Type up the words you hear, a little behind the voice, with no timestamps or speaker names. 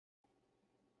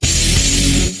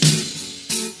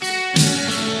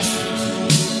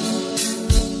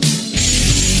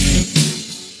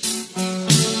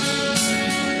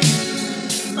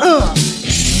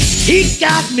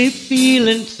got me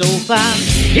feeling so fine.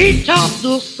 He taught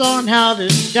the sun how to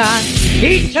shine.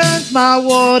 He turns my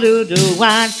water to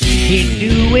wine. He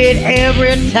do it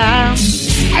every time.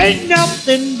 Ain't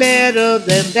nothing better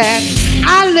than that.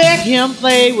 I let him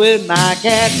play with my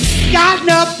cat. Got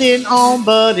nothing on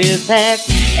but his hat.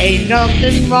 Ain't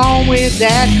nothing wrong with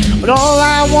that. But all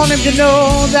I want him to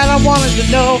know, that I want him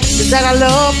to know, is that I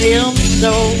love him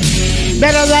so.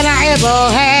 Better than I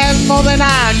ever had, more than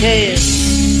I can.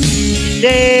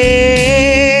 Damn,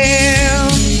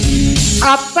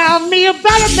 I found me a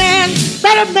better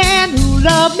man who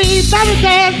loved me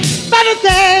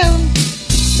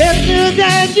better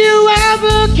than you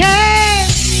ever can.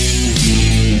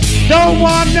 Don't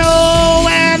want no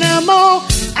animal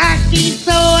acting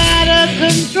so out of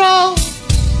control.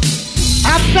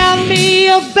 I found me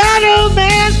a better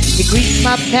man. He greased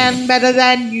my pan better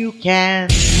than you can.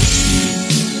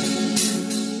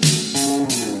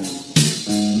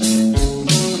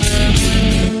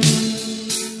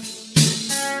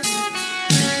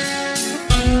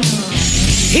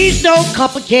 He's no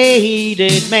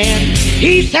complicated man.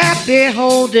 He's happy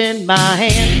holding my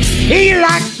hand. He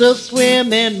likes to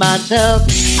swim in my tub.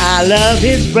 I love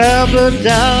his rubber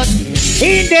duck.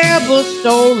 He never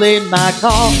stole in my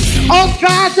car or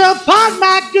tried to pawn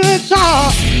my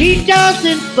guitar. He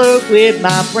doesn't flirt with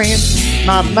my friends.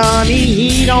 My money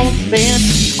he don't spend.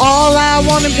 All I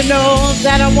want him to know,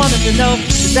 that I want him to know,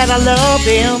 is that I love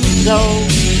him so.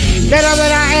 Better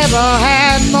than I ever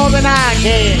had, more than I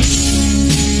can.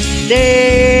 Damn,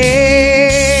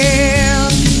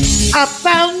 I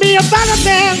found me a better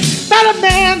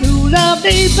man who loved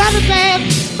me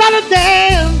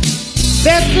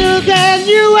better than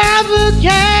you ever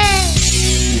can.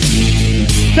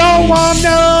 Don't want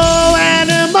no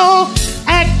animal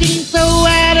acting so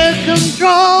out of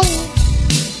control.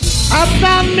 I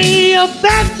found me a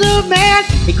better man.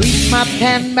 He greased my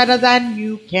pan better than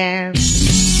you can.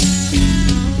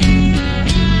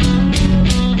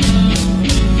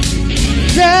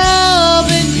 Love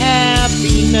and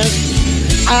happiness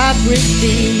I've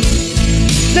received.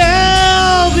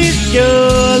 Love has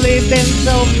surely been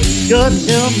so good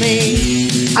to me.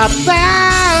 I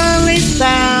finally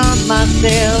found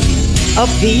myself a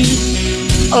piece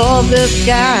of the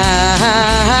sky.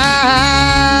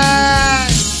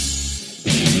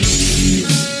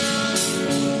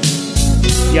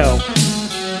 Yo,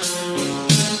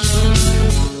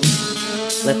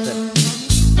 listen.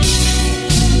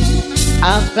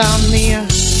 I found me a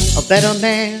better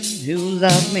man who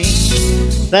loved me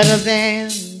better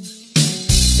than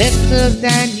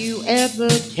you ever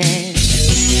can.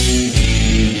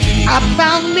 I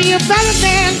found me a better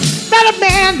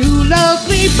man who loves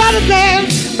me better than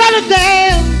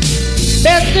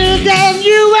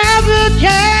you ever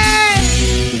can.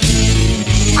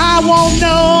 I won't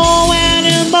know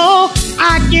anymore.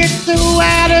 I get so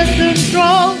out of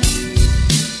control.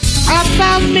 I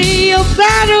found me a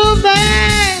better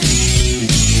man.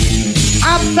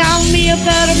 I found me a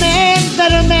better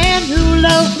man who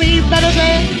loves me better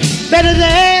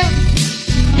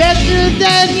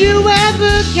than you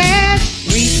ever can.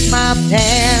 Grease my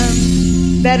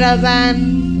pan better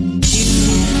than you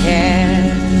can.